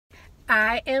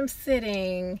I am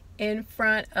sitting in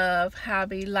front of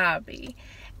Hobby Lobby,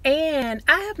 and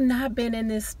I have not been in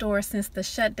this store since the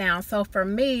shutdown. So for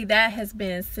me, that has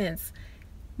been since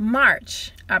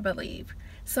March, I believe.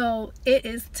 So it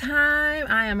is time.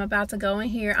 I am about to go in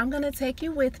here. I'm going to take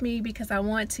you with me because I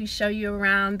want to show you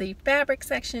around the fabric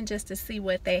section just to see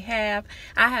what they have.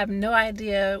 I have no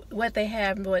idea what they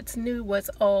have, what's new, what's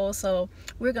old. So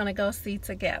we're going to go see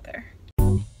together.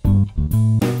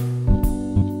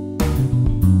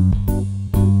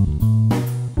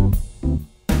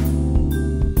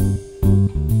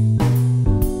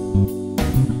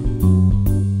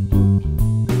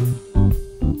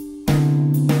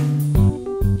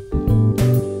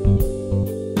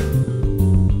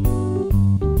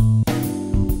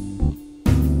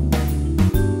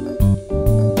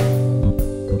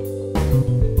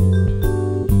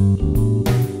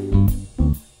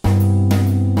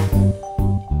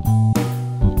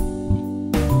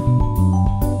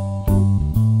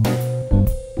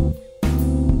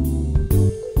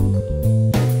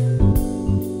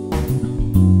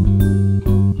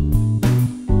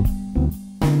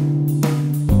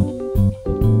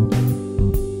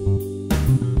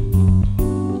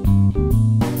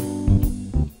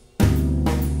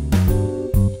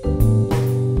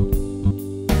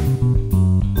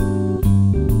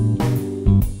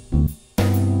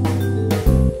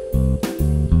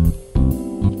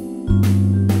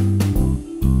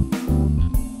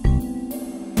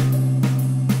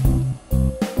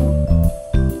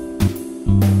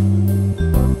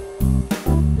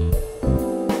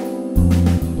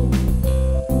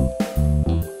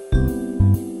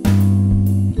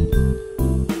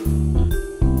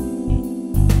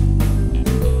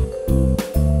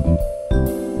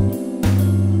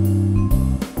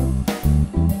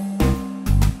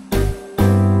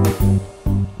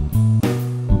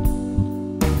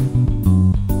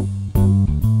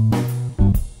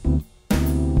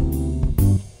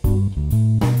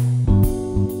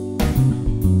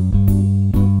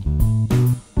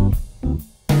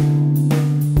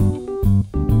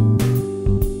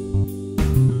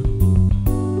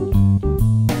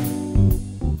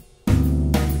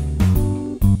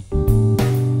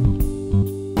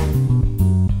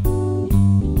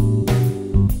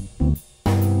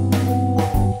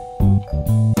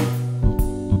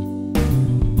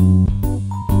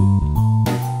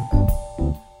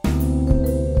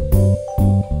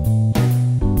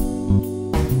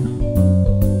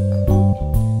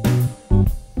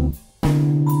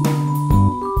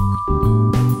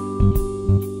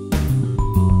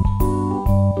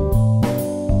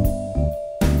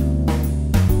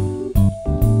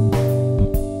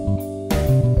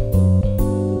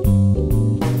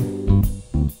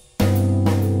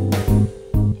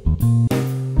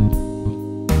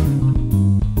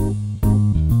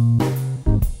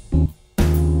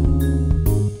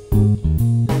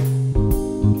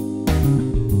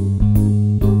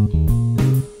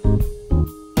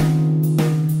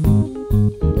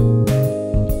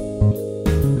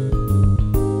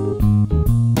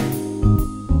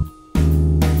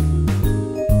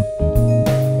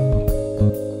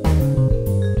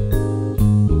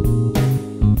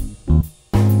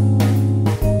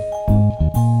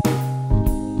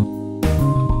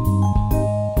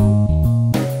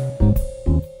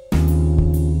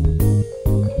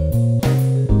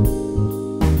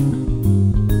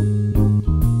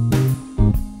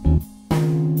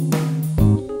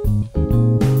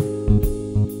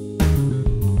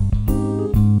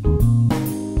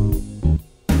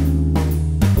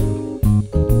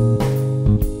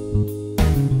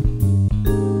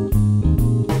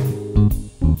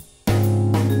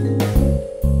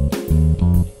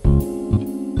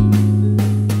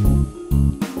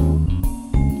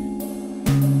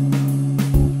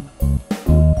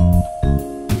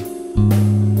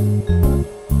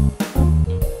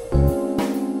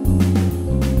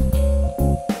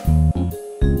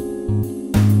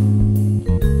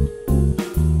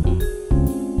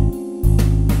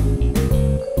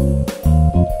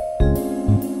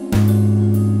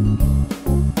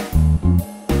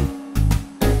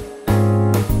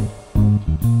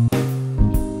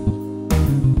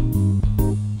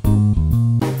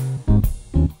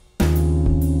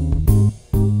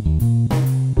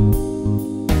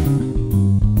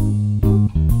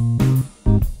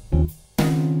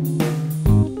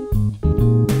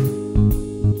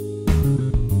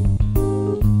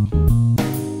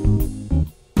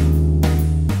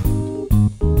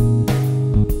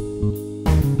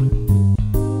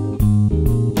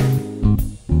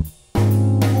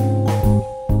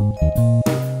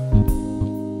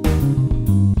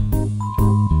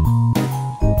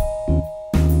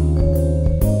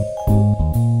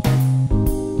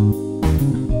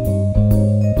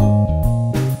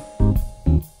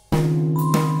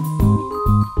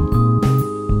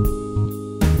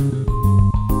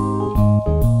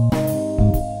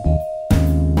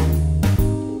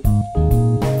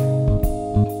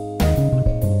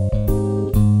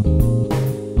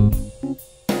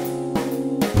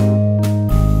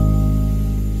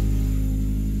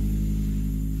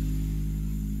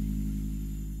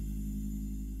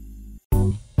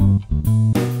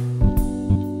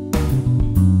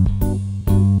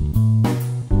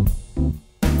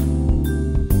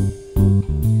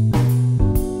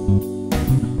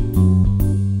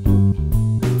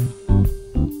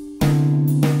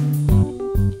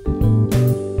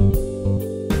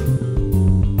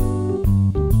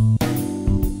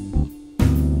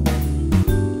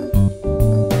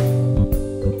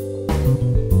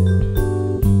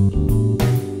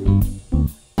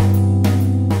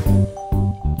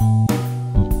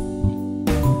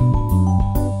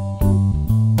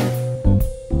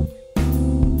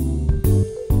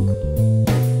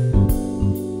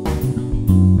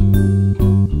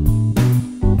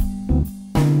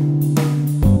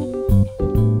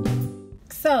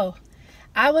 So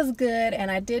I was good and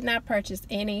I did not purchase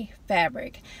any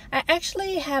fabric. I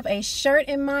actually have a shirt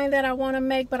in mind that I want to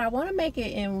make, but I want to make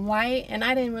it in white, and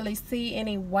I didn't really see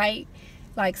any white,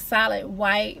 like solid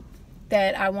white,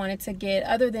 that I wanted to get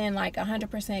other than like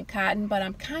 100% cotton. But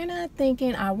I'm kind of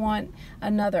thinking I want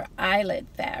another eyelet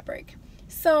fabric.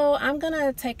 So I'm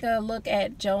gonna take a look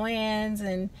at Joann's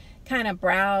and kind of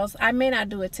browse. I may not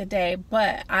do it today,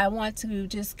 but I want to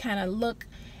just kind of look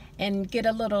and get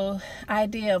a little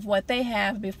idea of what they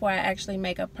have before I actually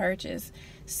make a purchase.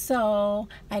 So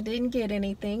I didn't get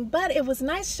anything, but it was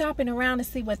nice shopping around to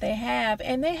see what they have,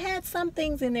 and they had some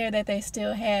things in there that they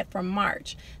still had from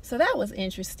March, so that was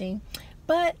interesting.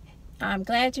 But I'm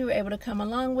glad you were able to come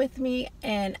along with me,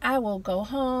 and I will go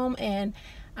home and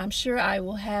I'm sure I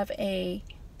will have a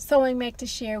sewing make to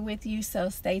share with you, so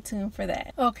stay tuned for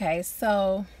that. Okay,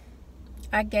 so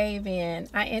I gave in.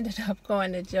 I ended up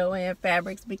going to Joann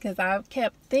Fabrics because I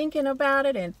kept thinking about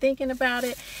it and thinking about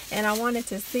it, and I wanted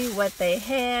to see what they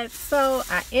had. So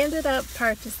I ended up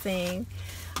purchasing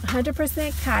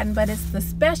 100% cotton, but it's the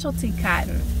specialty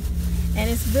cotton, and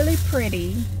it's really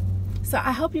pretty. So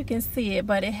I hope you can see it,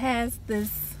 but it has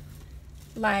this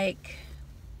like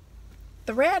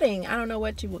threading. I don't know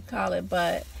what you would call it,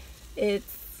 but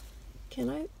it's,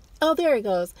 oh, there it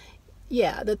goes.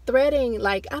 Yeah, the threading,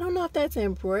 like, I don't know if that's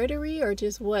embroidery or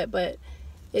just what, but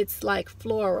it's like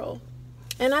floral.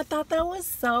 And I thought that was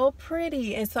so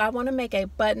pretty. And so I want to make a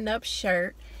button-up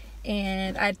shirt.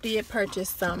 And I did purchase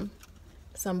some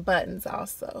buttons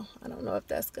also. I don't know if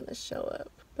that's going to show up.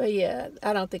 But yeah,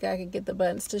 I don't think I could get the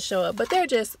buttons to show up. But they're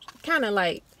just kind of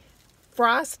like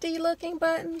frosty looking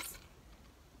buttons.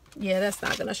 Yeah, that's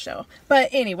not gonna show. But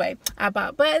anyway, I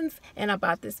bought buttons and I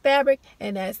bought this fabric,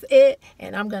 and that's it.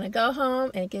 And I'm gonna go home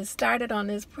and get started on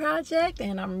this project,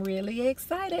 and I'm really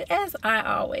excited, as I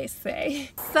always say.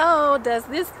 So does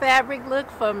this fabric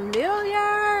look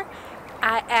familiar?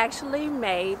 I actually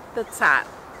made the top,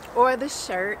 or the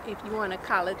shirt if you want to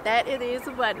call it that. It is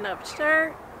a button-up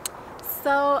shirt.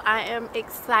 So I am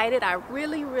excited. I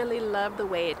really love the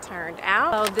way it turned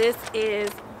out. So this is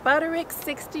Butterick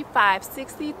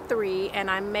 6563,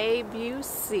 and I made view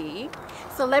C.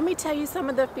 So let me tell you some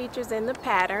of the features in the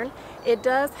pattern. It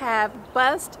does have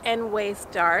bust and waist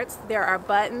darts. There are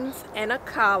buttons and a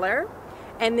collar,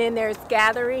 and then there's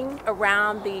gathering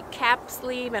around the cap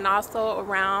sleeve and also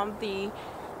around the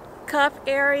cuff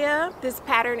area. This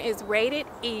pattern is rated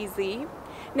easy.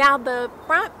 Now the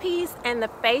front piece and the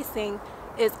facing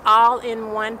is all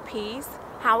in one piece.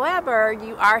 However,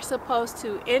 you are supposed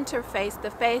to interface the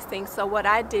facing. So what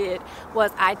I did was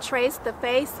I traced the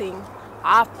facing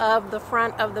off of the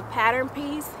front of the pattern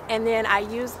piece, and then I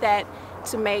used that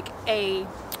to make a,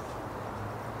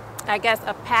 I guess,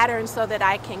 a pattern so that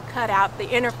I can cut out the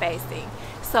interfacing.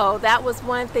 So that was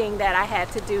one thing that I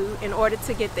had to do in order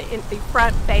to get the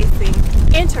front facing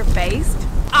interfaced.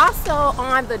 Also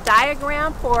on the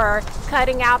diagram for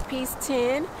cutting out piece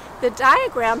 10, the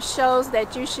diagram shows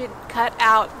that you should cut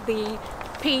out the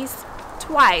piece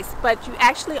twice, but you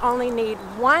actually only need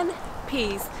one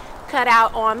piece cut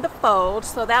out on the fold.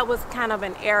 So that was kind of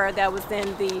an error that was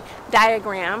in the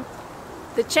diagram.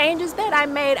 The changes that I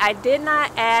made, I did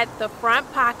not add the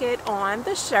front pocket on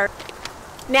the shirt.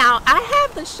 Now I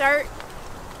have the shirt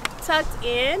tucked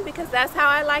in because that's how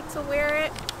I like to wear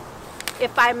it.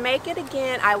 If I make it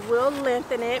again, I will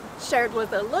lengthen it. Shirt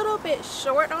was a little bit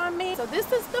short on me. So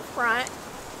this is the front,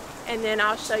 and then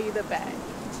I'll show you the back.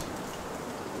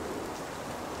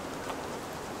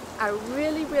 I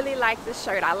really like the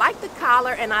shirt. I like the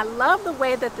collar, and I love the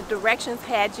way that the directions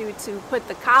had you to put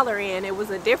the collar in. It was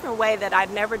a different way that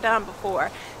I'd never done before.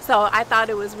 So I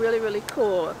thought it was really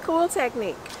cool. A cool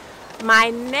technique. My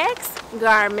next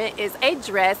garment is a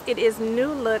dress. It is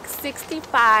New Look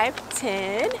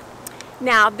 6510.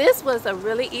 Now this was a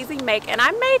really easy make, and I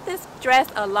made this dress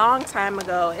a long time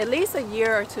ago, at least a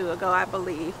year or two ago, I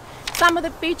believe. Some of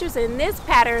the features in this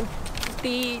pattern,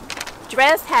 the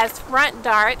dress has front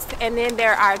darts, and then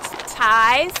there are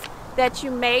ties that you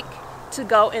make to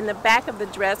go in the back of the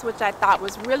dress, which I thought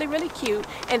was really cute,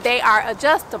 and they are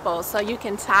adjustable, so you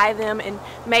can tie them and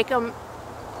make them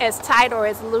as tight or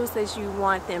as loose as you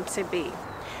want them to be.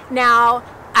 Now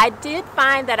I did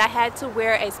find that I had to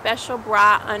wear a special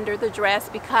bra under the dress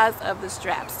because of the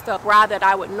straps. The bra that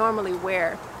I would normally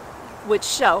wear would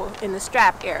show in the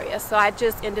strap area. So I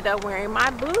just ended up wearing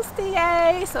my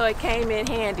bustier, so it came in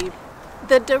handy.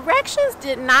 The directions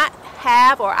did not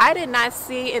have, or I did not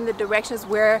see in the directions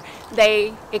where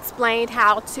they explained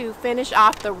how to finish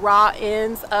off the raw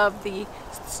ends of the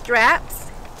straps.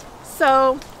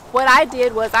 So what I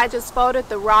did was I just folded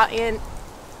the raw end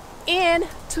in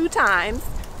 2 times,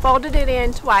 folded it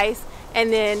in twice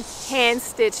and then hand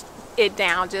stitched it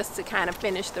down just to kind of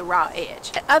finish the raw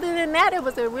edge. Other than that, it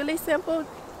was a really simple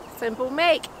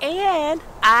make, and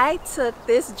I took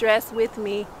this dress with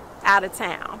me out of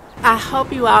town. I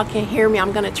hope you all can hear me.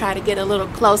 I'm gonna try to get a little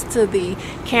close to the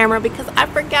camera because I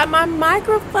forgot my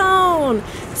microphone.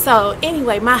 So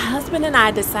anyway, my husband and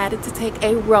I decided to take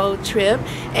a road trip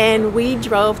and we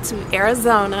drove to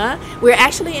Arizona. We're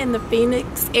actually in the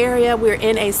Phoenix area. We're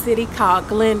in a city called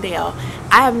Glendale.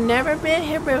 I have never been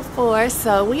here before,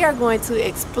 so we are going to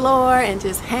explore and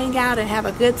just hang out and have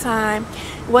a good time.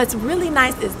 What's really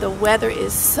nice is the weather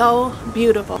is so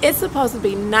beautiful. It's supposed to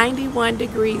be 91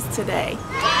 degrees today.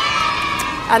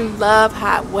 I love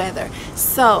hot weather.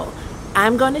 So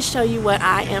I'm going to show you what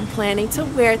I am planning to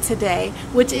wear today,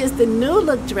 which is the new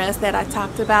look dress that I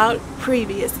talked about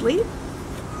previously.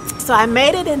 So I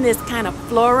made it in this kind of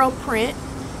floral print,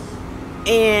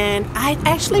 and I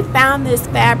actually found this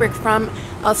fabric from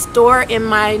a store in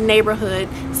my neighborhood.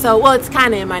 So, well, it's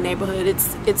kind of in my neighborhood.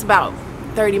 It's about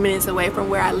 30 minutes away from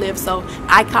where I live, so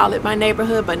I call it my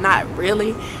neighborhood, but not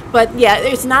really. But yeah,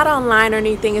 it's not online or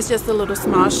anything. It's just a little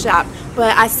small shop.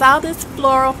 But I saw this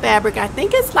floral fabric. I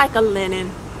think it's like a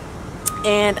linen,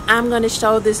 and I'm going to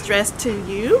show this dress to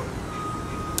you.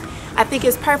 I think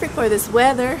it's perfect for this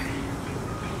weather,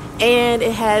 and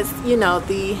it has, you know,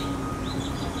 the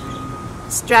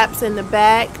straps in the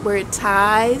back where it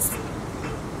ties.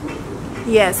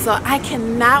 Yes, so I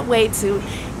cannot wait to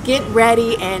get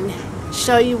ready and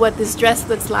show you what this dress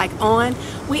looks like on.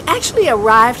 We actually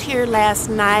arrived here last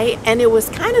night, and it was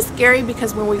kind of scary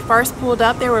because when we first pulled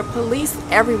up, there were police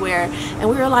everywhere, and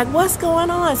we were like, what's going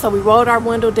on? So we rolled our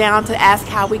window down to ask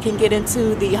how we can get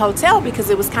into the hotel because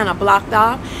it was kind of blocked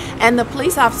off, and the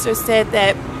police officer said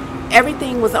that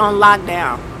everything was on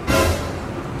lockdown.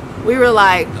 We were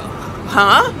like,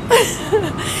 huh?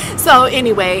 So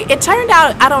anyway, it turned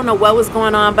out, I don't know what was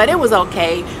going on, but it was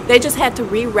okay. They just had to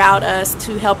reroute us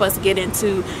to help us get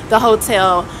into the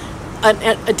hotel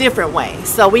a different way.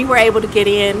 So we were able to get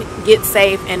in, get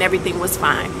safe, and everything was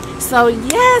fine. So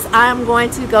yes, I'm going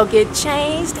to go get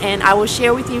changed, and I will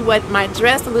share with you what my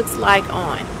dress looks like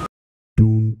on.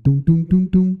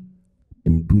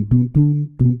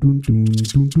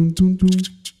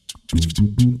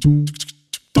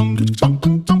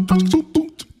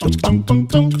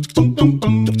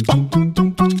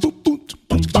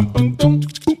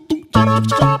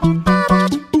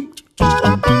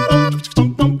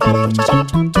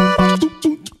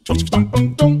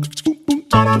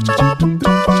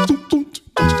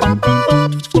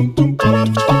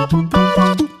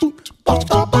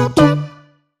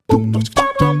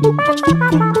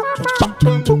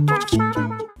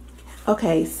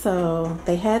 Okay, so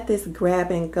they had this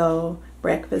grab and go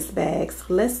breakfast bag. So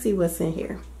let's see what's in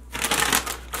here.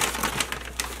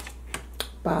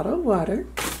 Bottle of water,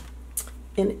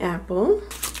 an apple,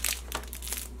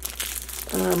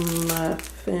 a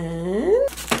muffin,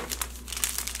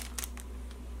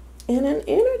 and an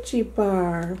energy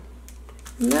bar.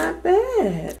 Not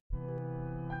bad.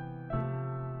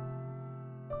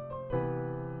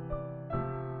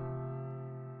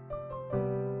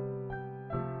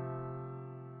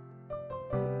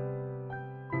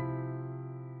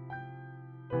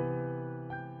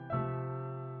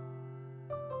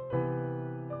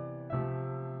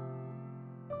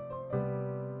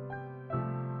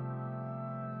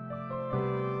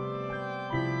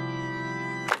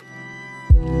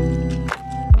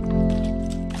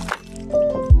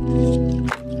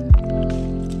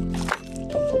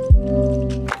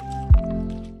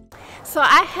 So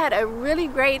I had a really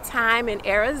great time in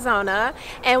Arizona,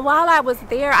 and while I was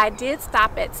there I did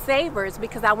stop at Savers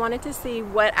because I wanted to see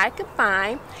what I could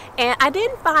find, and I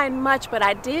didn't find much, but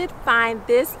I did find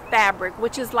this fabric,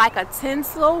 which is like a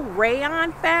tinsel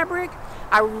rayon fabric.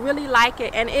 I really like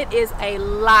it, and it is a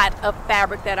lot of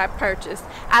fabric that I purchased.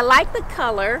 I like the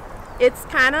color. It's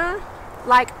kind of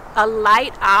like a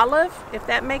light olive, if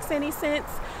that makes any sense.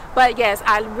 But yes,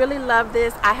 I really love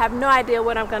this. I have no idea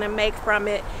what I'm gonna make from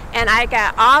it. And I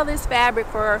got all this fabric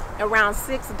for around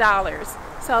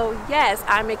 $6. So yes,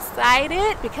 I'm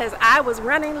excited because I was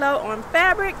running low on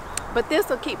fabric, but this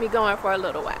will keep me going for a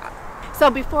little while. So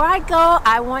before I go,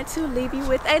 I want to leave you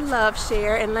with a love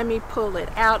share, and let me pull it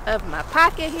out of my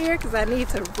pocket here because I need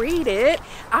to read it.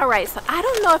 All right, so I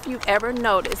don't know if you've ever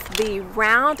noticed the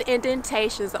round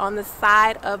indentations on the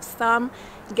side of some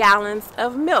gallons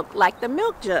of milk, like the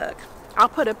milk jug. I'll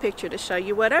put a picture to show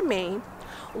you what I mean.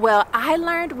 Well, I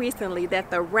learned recently that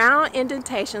the round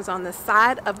indentations on the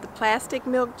side of the plastic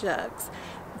milk jugs,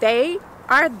 they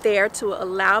are there to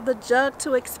allow the jug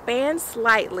to expand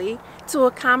slightly to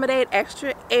accommodate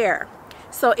extra air.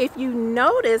 So if you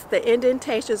notice the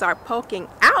indentations are poking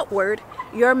outward,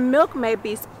 your milk may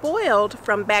be spoiled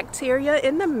from bacteria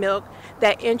in the milk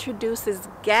that introduces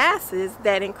gases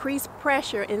that increase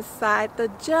pressure inside the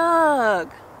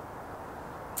jug.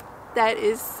 That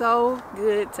is so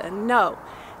good to know.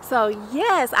 So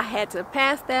yes, I had to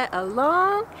pass that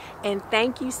along, and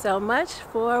thank you so much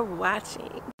for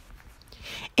watching.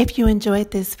 If you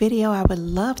enjoyed this video, I would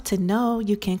love to know.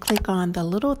 You can click on the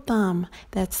little thumb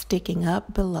that's sticking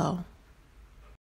up below.